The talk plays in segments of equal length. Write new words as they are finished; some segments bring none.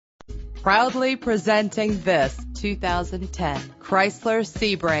Proudly presenting this 2010 Chrysler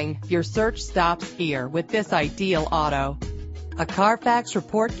Sebring. Your search stops here with this ideal auto. A Carfax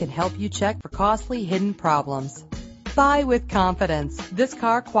report can help you check for costly hidden problems. Buy with confidence. This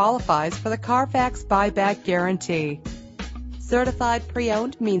car qualifies for the Carfax buyback guarantee. Certified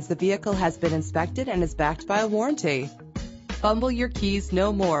pre-owned means the vehicle has been inspected and is backed by a warranty. Fumble your keys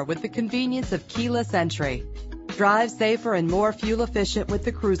no more with the convenience of keyless entry. Drive safer and more fuel efficient with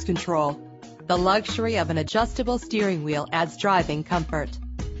the cruise control. The luxury of an adjustable steering wheel adds driving comfort.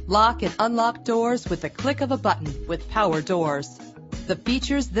 Lock and unlock doors with the click of a button with power doors. The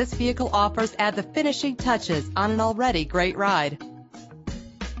features this vehicle offers add the finishing touches on an already great ride.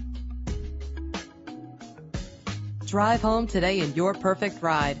 Drive home today in your perfect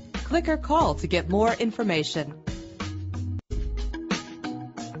ride. Click or call to get more information.